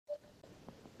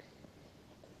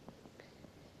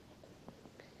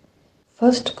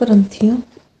First कुरिन्थियों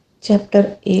chapter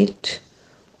 8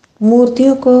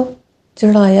 मूर्तियों को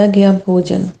चढ़ाया गया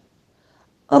भोजन।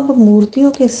 अब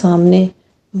मूर्तियों के सामने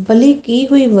बलि की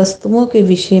हुई वस्तुओं के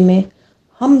विषय में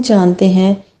हम जानते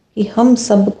हैं कि हम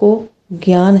सबको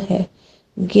ज्ञान है।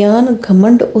 ज्ञान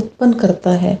घमंड उत्पन्न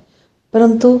करता है,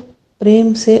 परंतु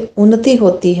प्रेम से उन्नति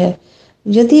होती है।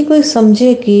 यदि कोई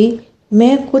समझे कि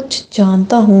मैं कुछ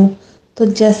जानता हूँ, तो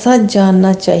जैसा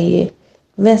जानना चाहिए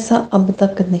वैसा अब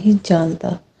तक नहीं जानता।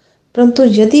 परंतु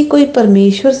यदि कोई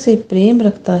परमेश्वर से प्रेम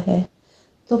रखता है,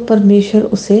 तो परमेश्वर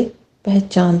उसे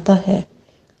पहचानता है।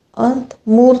 अंत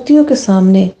मूर्तियों के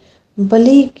सामने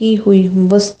बलि की हुई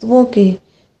वस्तुओं के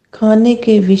खाने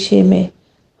के विषय में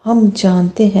हम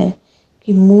जानते हैं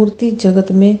कि मूर्ति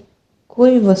जगत में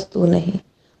कोई वस्तु नहीं,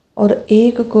 और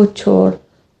एक को छोड़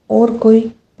और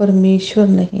कोई परमेश्वर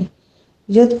नहीं।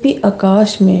 यद्यपि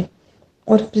आकाश में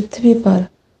और पृथ्वी पर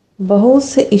बहुत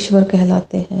से ईश्वर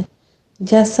कहलाते हैं,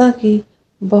 जैसा कि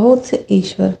बहुत से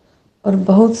ईश्वर और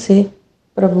बहुत से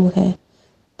प्रभु हैं,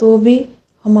 तो भी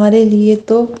हमारे लिए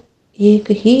तो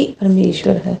एक ही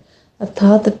परमेश्वर है,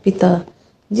 अर्थात पिता,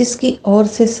 जिसकी ओर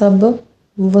से सब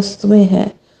वस्तुएं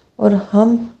हैं और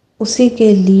हम उसी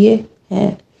के लिए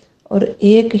हैं। और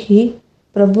एक ही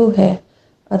प्रभु है,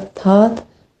 अर्थात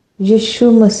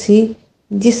यीशु मसीह,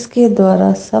 जिसके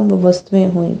द्वारा सब वस्तुएं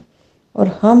हुई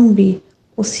और हम भी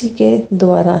उसी के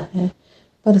द्वारा हैं।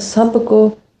 पर सबको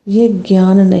ये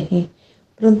ज्ञान नहीं,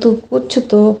 परंतु कुछ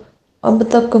तो अब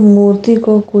तक मूर्ति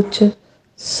को कुछ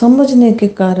समझने के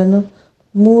कारण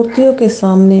मूर्तियों के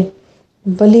सामने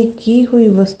बलि की हुई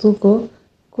वस्तु को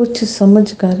कुछ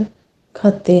समझकर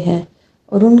खाते हैं,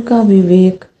 और उनका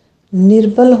विवेक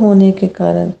निर्बल होने के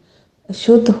कारण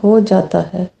अशुद्ध हो जाता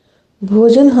है।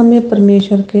 भोजन हमें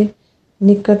परमेश्वर के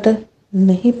निकट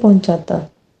नहीं पहुंचाता।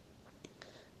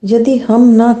 यदि हम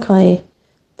ना खाएं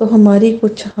तो हमारी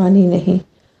कुछ हानि नहीं,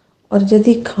 और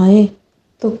यदि खाएं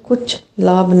तो कुछ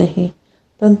लाभ नहीं।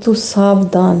 परंतु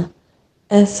सावधान,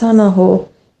 ऐसा ना हो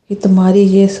कि तुम्हारी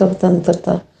ये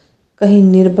स्वतंत्रता कहीं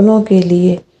निर्बलों के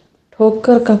लिए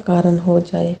ठोकर का कारण हो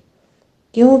जाए।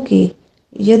 क्योंकि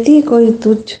यदि कोई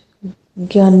तुच्छ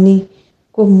ज्ञानी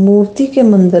को मूर्ति के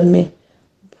मंदिर में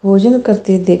भोजन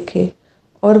करते देखे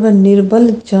और वह निर्बल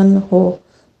जन हो,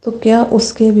 तो क्या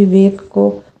उसके विवेक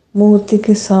को मूर्ति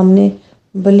के सामने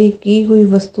बलि की हुई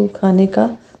वस्तु खाने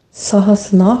का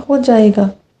साहस ना हो जाएगा?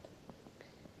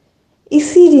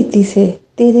 इसी रीति से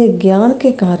तेरे ज्ञान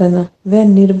के कारण वह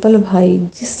निर्बल भाई,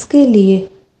 जिसके लिए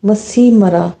मसीह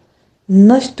मरा,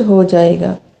 नष्ट हो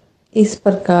जाएगा। इस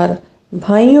प्रकार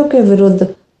भाइयों के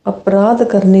विरुद्ध अपराध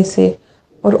करने से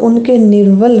और उनके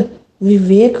निर्बल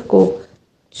विवेक को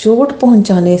चोट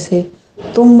पहुंचाने से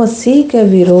तुम मसीह के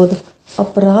विरोध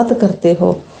अपराध करते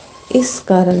हो। इस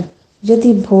कारण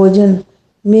यदि भोजन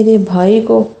मेरे भाई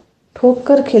को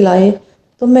ठोकर खिलाए,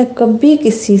 तो मैं कभी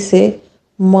किसी से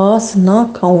मांस ना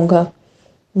खाऊंगा।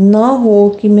 ना हो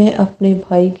कि मैं अपने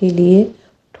भाई के लिए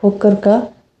ठोकर का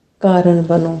कारण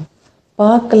बनूं।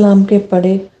 पाक कलाम के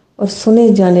पढ़े और सुने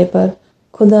जाने पर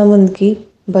खुदावंद की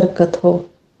बरकत हो।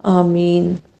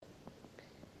 आमीन।